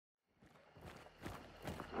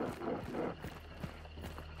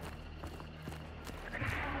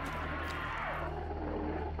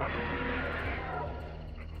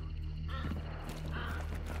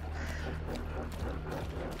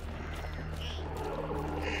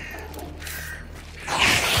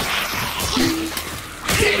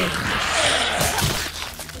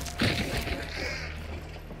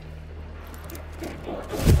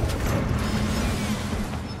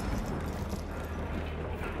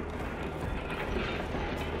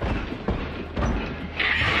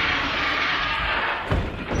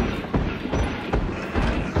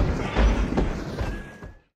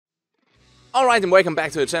Alright, and welcome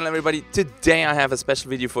back to the channel, everybody. Today I have a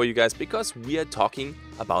special video for you guys because we are talking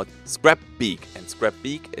about Scrapbeak. And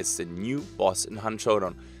Scrapbeak is the new boss in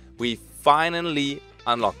Showdown. We finally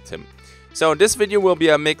unlocked him. So this video will be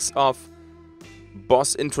a mix of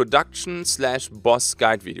boss introduction / boss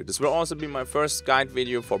guide video. This will also be my first guide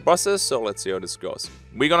video for bosses, so let's see how this goes.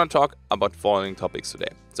 We're gonna talk about following topics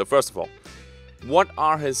today. So first of all, what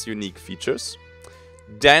are his unique features?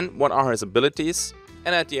 Then what are his abilities?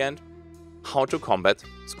 And at the end, how to combat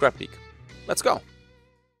Scrapbeak. Let's go!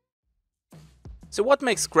 So what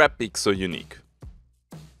makes Scrapbeak so unique?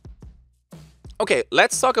 Okay,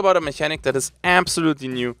 let's talk about a mechanic that is absolutely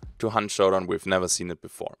new to Showdown. We've never seen it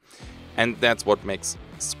before. And that's what makes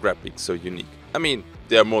Scrapbeak so unique. I mean,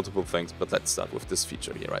 there are multiple things, but let's start with this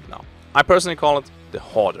feature here right now. I personally call it the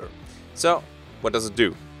Hoarder. So, what does it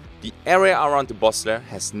do? The area around the boss lair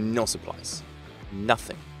has no supplies.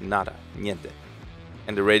 Nothing. Nada. Niente.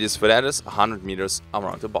 And the radius for that is 100 meters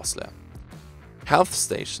around the boss lair. Health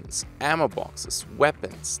stations, ammo boxes,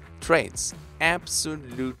 weapons, trades,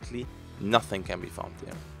 absolutely nothing can be found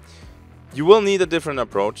there. You will need a different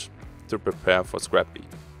approach to prepare for Scrapbeak.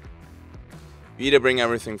 You either bring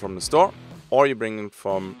everything from the store, or you bring it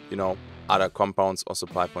from, other compounds or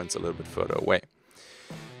supply points a little bit further away.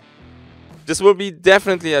 This will be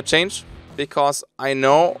definitely a change, because I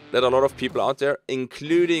know that a lot of people out there,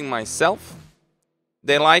 including myself,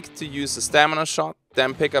 they like to use a stamina shot,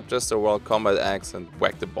 then pick up just a World Combat Axe and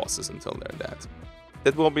whack the bosses until they're dead.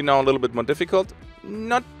 That will be now a little bit more difficult,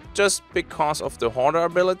 not just because of the Hoarder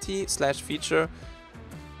ability / feature.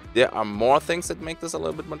 There are more things that make this a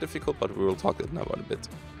little bit more difficult, but we will talk about a bit.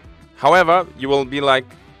 However, you will be like,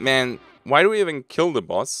 man, why do we even kill the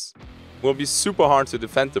boss? It will be super hard to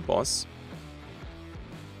defend the boss.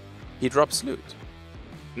 He drops loot,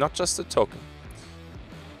 not just a token.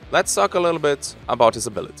 Let's talk a little bit about his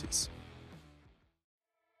abilities.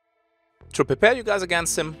 To prepare you guys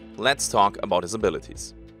against him, let's talk about his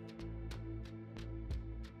abilities.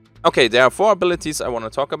 Okay, there are 4 abilities I want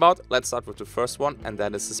to talk about. Let's start with the first one, and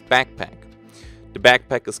that is his backpack. The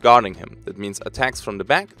backpack is guarding him. That means attacks from the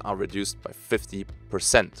back are reduced by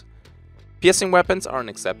 50%. Piercing weapons are an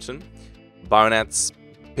exception. Bayonets,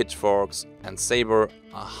 pitchforks, and saber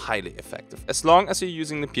are highly effective, as long as you're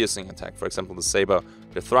using the piercing attack. For example, the saber,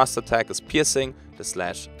 the thrust attack is piercing, the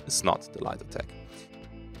slash is not, the light attack.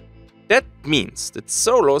 That means that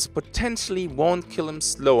solos potentially won't kill him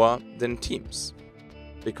slower than teams,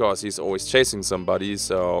 because he's always chasing somebody,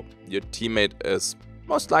 so your teammate is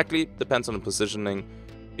most likely, depends on the positioning,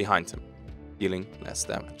 behind him, dealing less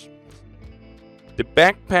damage. The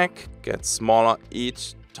backpack gets smaller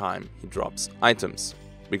each time he drops items.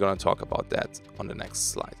 We're gonna talk about that on the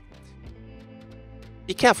next slide.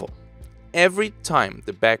 Be careful. Every time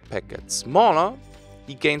the backpack gets smaller,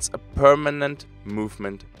 he gains a permanent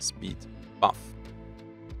movement speed buff.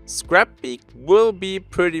 Scrapbeak will be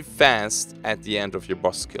pretty fast at the end of your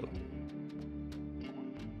boss kill.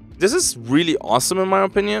 This is really awesome in my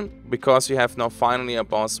opinion, because you have now finally a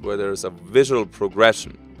boss where there is a visual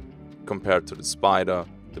progression compared to the spider,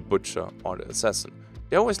 the butcher, or the assassin.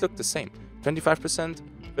 They always look the same. 25%,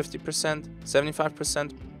 50%,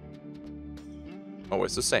 75%,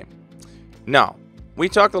 always the same. Now, we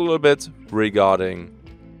talked a little bit regarding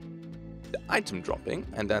the item dropping,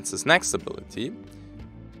 and that's his next ability.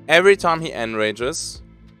 Every time he enrages,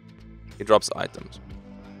 he drops items.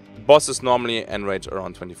 Bosses normally enrage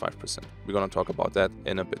around 25%. We're gonna talk about that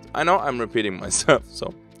in a bit. I know I'm repeating myself,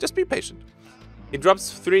 so just be patient. He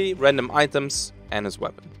drops 3 random items and his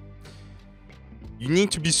weapon. You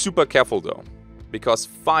need to be super careful though, because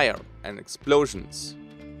fire and explosions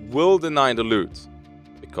will deny the loot,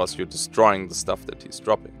 because you're destroying the stuff that he's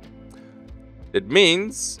dropping. It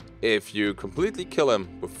means if you completely kill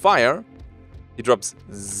him with fire, he drops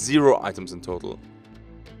 0 items in total.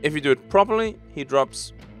 If you do it properly, he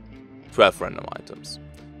drops 12 random items.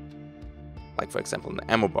 Like for example an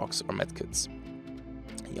ammo box or medkits.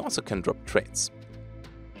 He also can drop traits.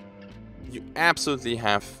 You absolutely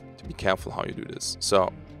have to be careful how you do this.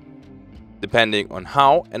 So, depending on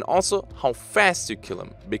how and also how fast you kill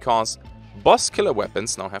him, because boss killer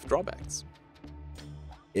weapons now have drawbacks.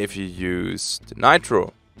 If you use the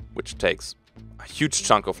nitro, which takes a huge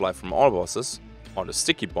chunk of life from all bosses, or the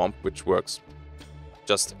sticky bomb, which works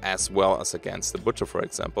just as well as against the butcher for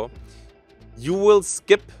example, you will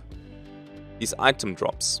skip these item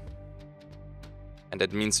drops. And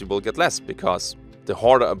that means you will get less, because the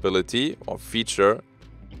Hoarder ability or feature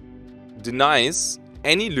denies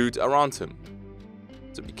any loot around him.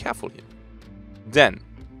 So be careful here. Then,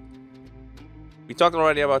 we talked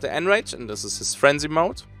already about the enrage, and this is his frenzy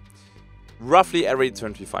mode. Roughly every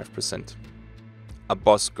 25%. a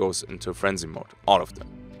boss goes into frenzy mode. All of them.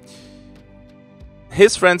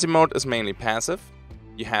 His frenzy mode is mainly passive.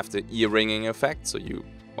 You have the ear-ringing effect, so he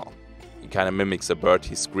kind of mimics a bird,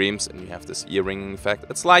 he screams, and you have this ear-ringing effect.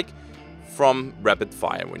 It's like from Rapid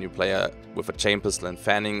Fire, when you play with a chain pistol and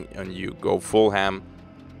fanning, and you go full ham.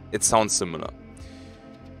 It sounds similar.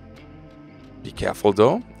 Be careful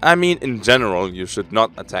though. I mean, in general, you should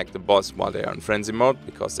not attack the boss while they are in frenzy mode,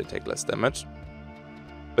 because they take less damage.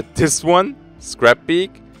 But this one,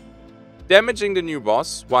 Scrapbeak, damaging the new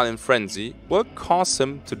boss while in frenzy will cause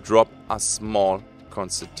him to drop a small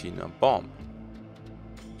concertina bomb.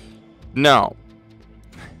 Now,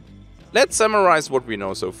 let's summarize what we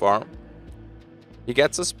know so far. He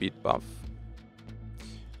gets a speed buff,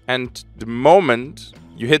 and the moment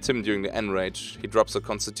you hit him during the end rage, he drops a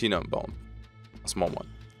concertina bomb. A small one.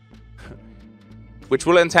 Which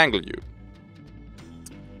will entangle you.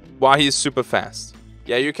 While he is super fast.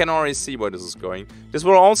 Yeah, you can already see where this is going. This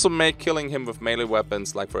will also make killing him with melee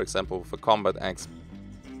weapons, like for example with a combat axe,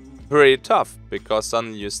 pretty tough. Because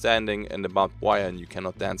suddenly you're standing in the barbed wire and you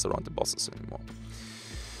cannot dance around the bosses anymore.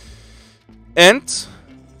 And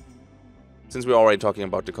since we're already talking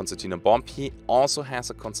about the concertina bomb, he also has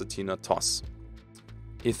a concertina toss.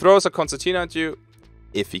 He throws a concertina at you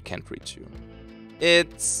if he can't reach you.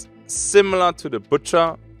 It's similar to the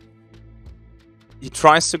Butcher. He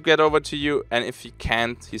tries to get over to you, and if he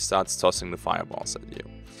can't, he starts tossing the fireballs at you.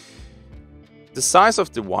 The size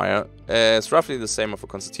of the wire is roughly the same of a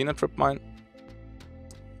concertina trip mine.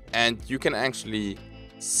 And you can actually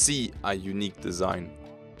see a unique design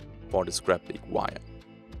for the Scrapbeak wire.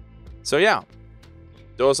 So yeah,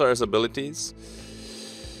 those are his abilities.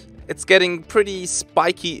 It's getting pretty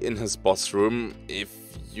spiky in his boss room if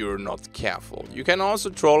you're not careful. You can also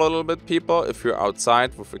troll a little bit people if you're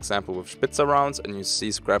outside, for example with Spitzer rounds, and you see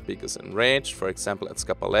Scrapbeak is enraged. For example at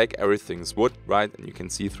Scupper Lake, everything's wood, right? And you can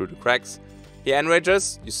see through the cracks. He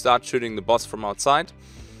enrages, you start shooting the boss from outside.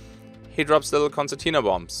 He drops little concertina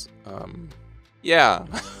bombs. Yeah,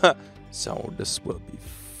 so this will be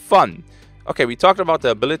fun. Okay, we talked about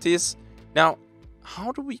the abilities. Now,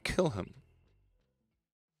 how do we kill him?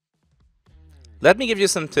 Let me give you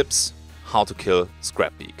some tips how to kill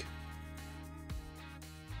Scrapbeak.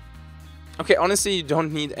 Okay, honestly, you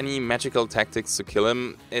don't need any magical tactics to kill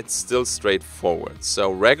him. It's still straightforward.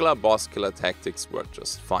 So regular boss killer tactics work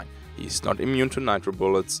just fine. He's not immune to nitro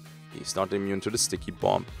bullets. He's not immune to the sticky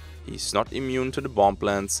bomb. He's not immune to the bomb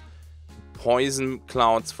plants. Poison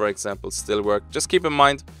clouds, for example, still work. Just keep in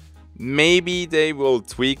mind, maybe they will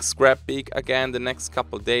tweak Scrapbeak again the next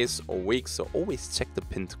couple days or weeks. So always check the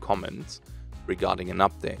pinned comment regarding an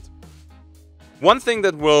update. One thing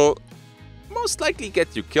that will most likely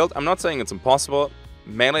get you killed, I'm not saying it's impossible,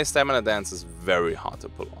 melee stamina dance is very hard to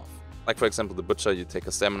pull off. Like for example the Butcher, you take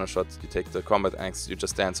a stamina shot, you take the combat axe, you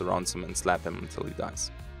just dance around him and slap him until he dies.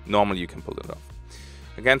 Normally you can pull it off.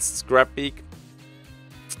 Against Scrapbeak,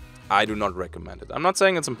 I do not recommend it. I'm not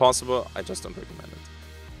saying it's impossible, I just don't recommend it.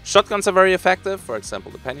 Shotguns are very effective, for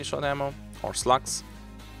example the penny shot ammo or slugs.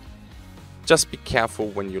 Just be careful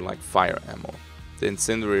when you like fire ammo. The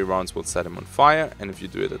incendiary rounds will set him on fire, and if you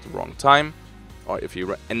do it at the wrong time, or if he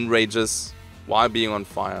enrages while being on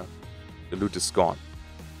fire, the loot is gone.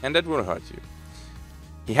 And that will hurt you.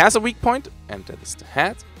 He has a weak point, and that is the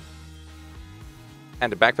head.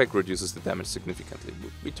 And the backpack reduces the damage significantly.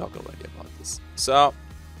 We talked already about this. So,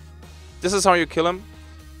 this is how you kill him.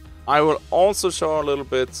 I will also show a little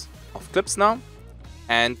bit of clips now,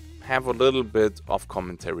 and have a little bit of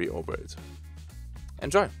commentary over it.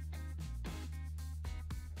 Enjoy!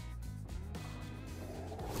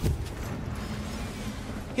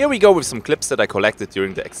 Here we go with some clips that I collected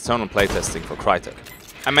during the external playtesting for Crytek.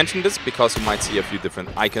 I mentioned this because you might see a few different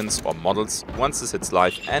icons or models once this hits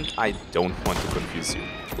live, and I don't want to confuse you.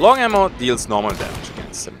 Long ammo deals normal damage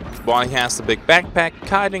against him. While he has the big backpack,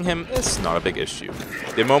 kiting him is not a big issue.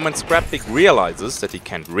 The moment Scrapbeak realizes that he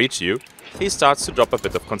can't reach you, he starts to drop a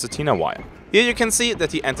bit of concertina wire. Here you can see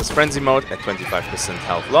that he enters frenzy mode at 25%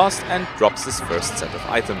 health lost and drops his first set of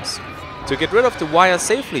items. To get rid of the wire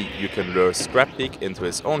safely, you can lure Scrapbeak into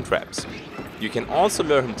his own traps. You can also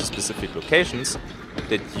lure him to specific locations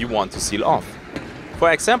that you want to seal off.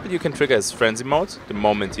 For example, you can trigger his frenzy mode the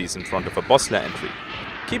moment he's in front of a boss lair entry.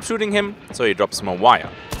 Keep shooting him so he drops more wire.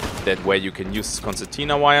 That way you can use his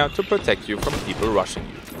concertina wire to protect you from people rushing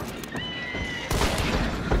you.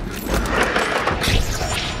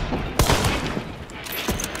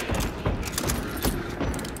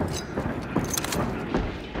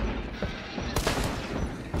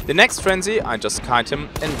 The next frenzy, I just kite him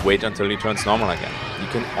and wait until he turns normal again. You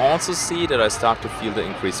can also see that I start to feel the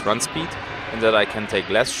increased run speed and that I can take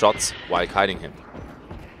less shots while kiting him.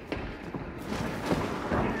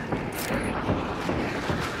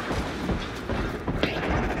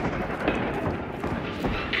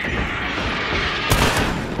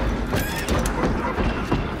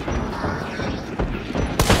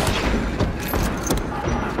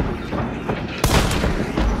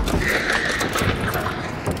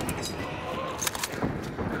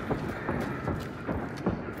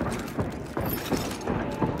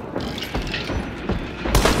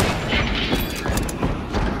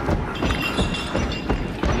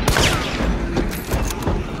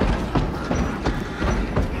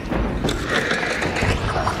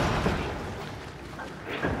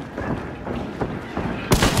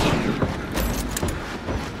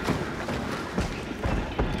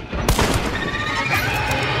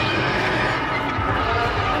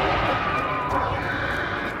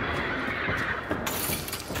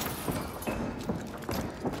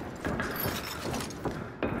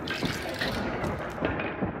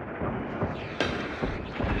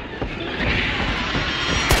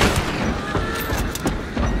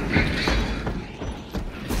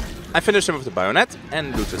 I finish him with the bayonet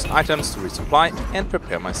and loot his items to resupply and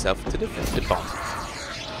prepare myself to defend the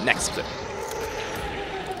bounty. Next clip.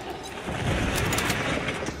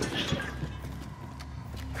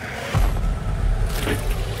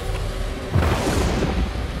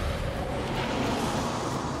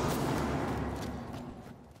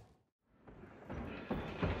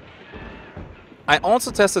 I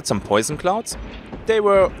also tested some poison clouds. They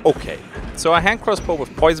were okay, so a hand crossbow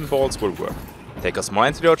with poison bolts will work. Take a small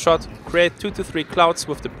antidote shot, create 2 to 3 clouds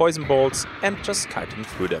with the poison bolts and just kiting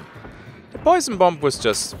through them. The poison bomb was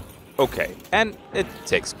just okay, and it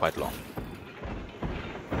takes quite long.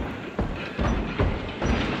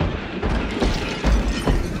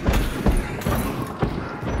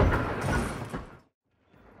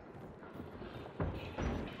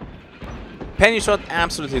 Penny Shot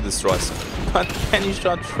absolutely destroys him, but Penny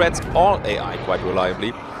Shot shreds all AI quite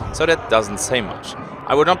reliably, so that doesn't say much.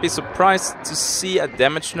 I would not be surprised to see a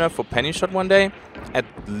damage nerf for Penny Shot one day, at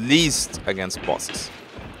least against bosses.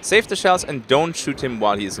 Save the shells and don't shoot him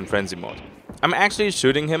while he is in frenzy mode. I'm actually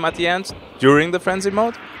shooting him at the end, during the frenzy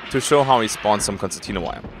mode, to show how he spawns some concertina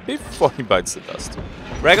wire, before he bites the dust.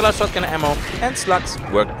 Regular shotgun ammo and slugs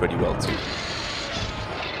work pretty well too.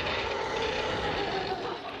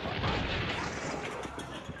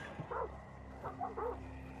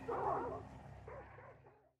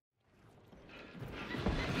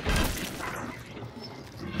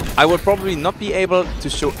 I will probably not be able to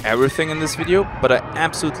show everything in this video, but I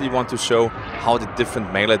absolutely want to show how the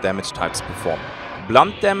different melee damage types perform.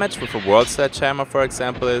 Blunt damage with a World Sledgehammer, for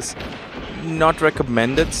example, is not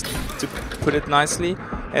recommended, to put it nicely,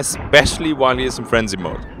 especially while he is in frenzy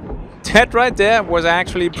mode. That right there was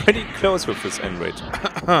actually pretty close with his enrage.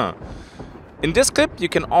 In this clip you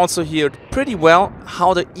can also hear pretty well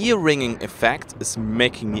how the ear ringing effect is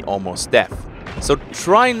making me almost deaf. So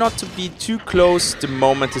try not to be too close the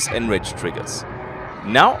moment his enrage triggers.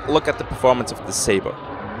 Now look at the performance of the saber.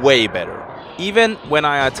 Way better. Even when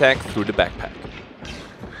I attack through the backpack.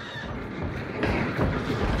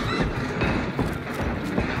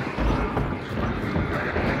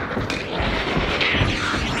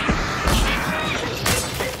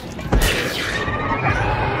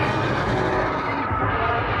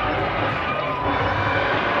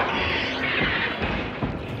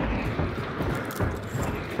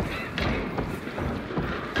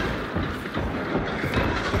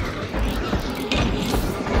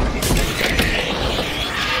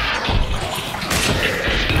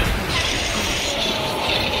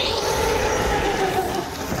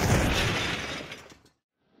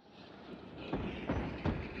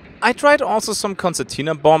 I tried also some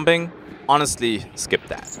concertina bombing. Honestly, skip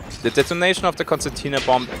that. The detonation of the concertina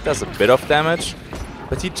bomb does a bit of damage,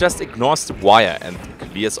 but he just ignores the wire and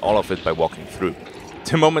clears all of it by walking through.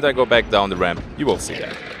 The moment I go back down the ramp, you will see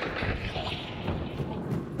that.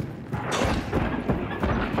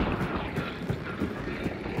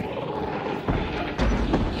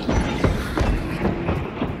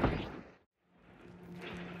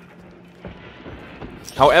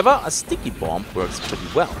 However, a sticky bomb works pretty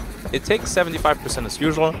well. It takes 75% as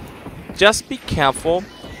usual. Just be careful,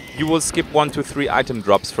 you will skip 1 to 3 item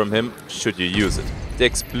drops from him should you use it. The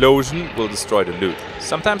explosion will destroy the loot.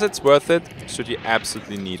 Sometimes it's worth it should you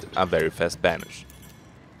absolutely need a very fast banish.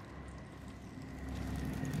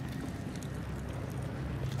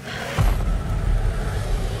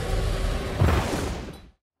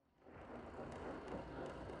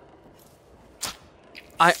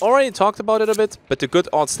 I already talked about it a bit, but the good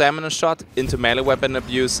old stamina shot into melee weapon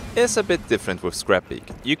abuse is a bit different with Scrapbeak.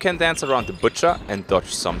 You can dance around the butcher and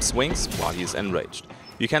dodge some swings while he is enraged.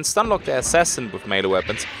 You can stunlock the assassin with melee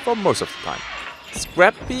weapons for most of the time.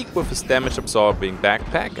 Scrapbeak with his damage absorbing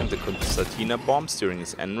backpack and the concertina bombs during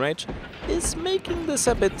his enrage is making this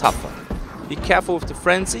a bit tougher. Be careful with the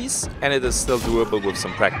frenzies, and it is still doable with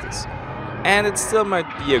some practice. And it still might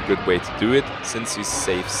be a good way to do it, since you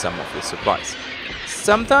save some of your supplies.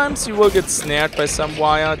 Sometimes you will get snared by some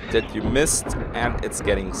wire that you missed, and it's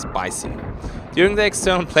getting spicy. During the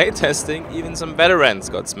external playtesting, even some veterans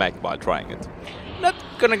got smacked while trying it. Not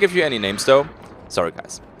gonna give you any names though. Sorry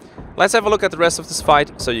guys. Let's have a look at the rest of this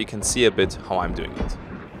fight so you can see a bit how I'm doing it.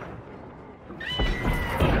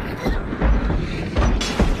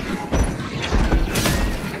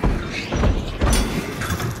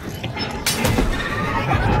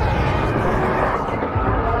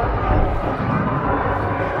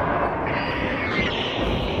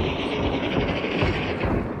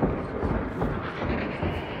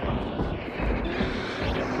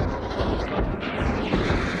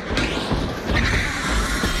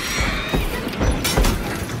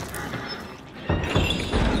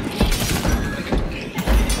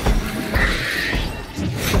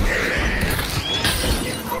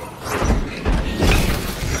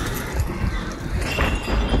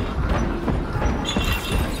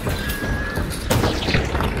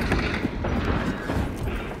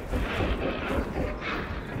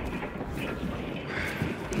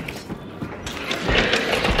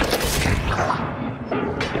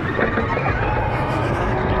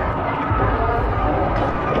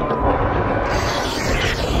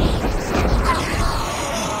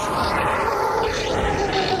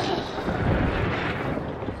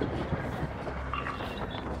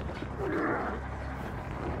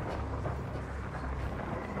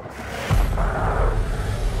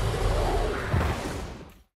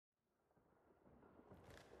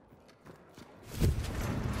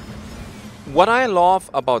 What I love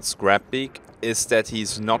about Scrapbeak is that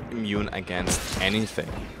he's not immune against anything.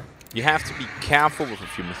 You have to be careful with a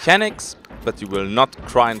few mechanics, but you will not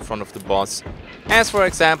cry in front of the boss, as for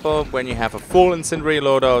example when you have a full incendiary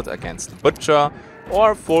loadout against the butcher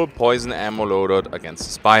or full poison ammo loadout against the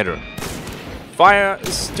spider. Fire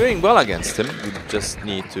is doing well against him, you just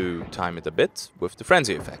need to time it a bit with the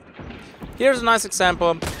frenzy effect. Here's a nice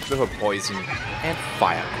example with a poison and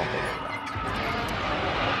fire combo.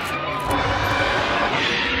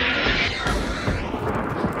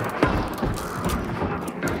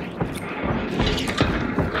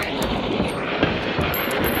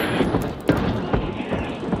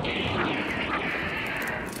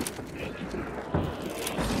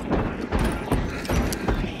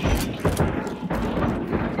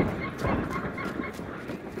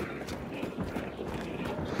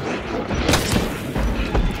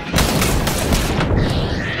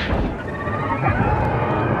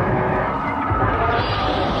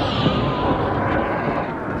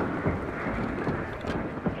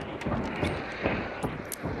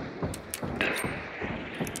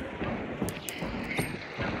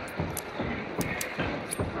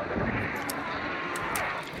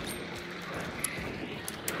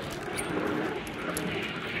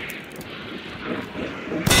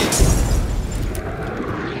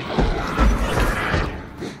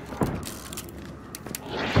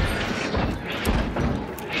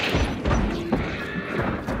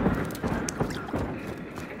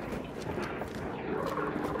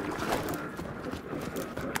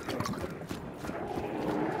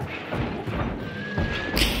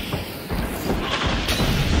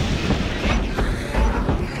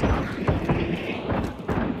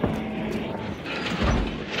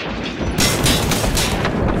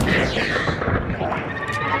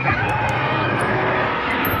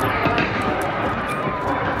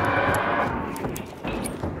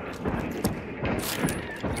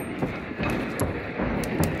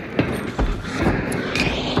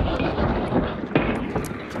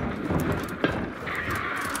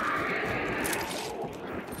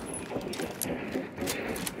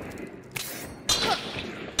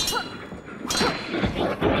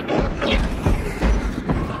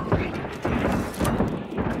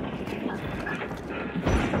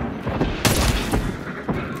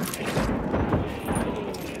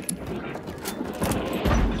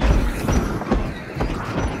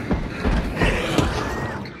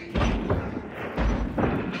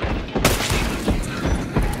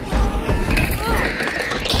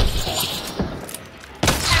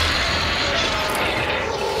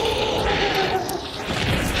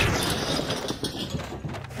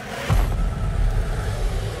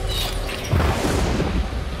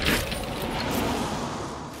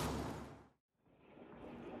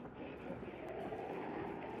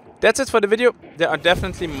 That's it for the video. There are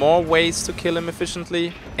definitely more ways to kill him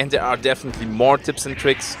efficiently, and there are definitely more tips and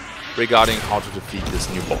tricks regarding how to defeat this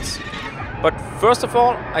new boss. But first of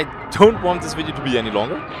all, I don't want this video to be any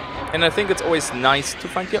longer, and I think it's always nice to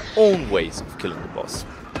find your own ways of killing the boss.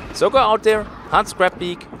 So go out there, hunt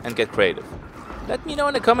Scrapbeak, and get creative. Let me know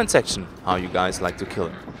in the comment section how you guys like to kill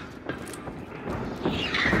him.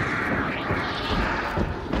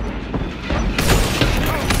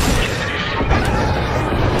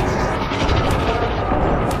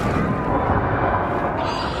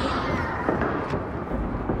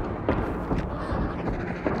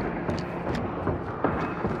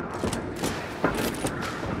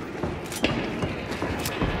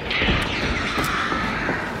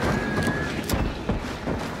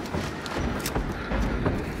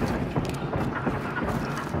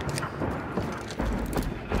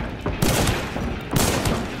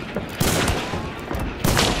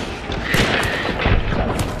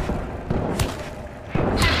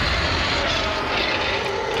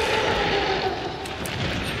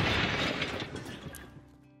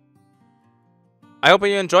 I hope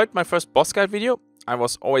you enjoyed my first boss guide video. I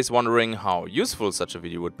was always wondering how useful such a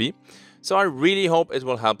video would be, so I really hope it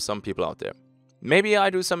will help some people out there. Maybe I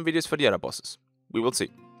do some videos for the other bosses. We will see.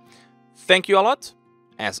 Thank you a lot.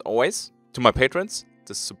 As always, to my patrons,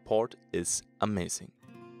 the support is amazing.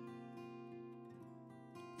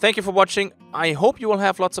 Thank you for watching. I hope you will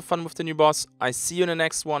have lots of fun with the new boss. I see you in the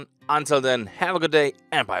next one. Until then, have a good day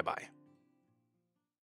and bye bye.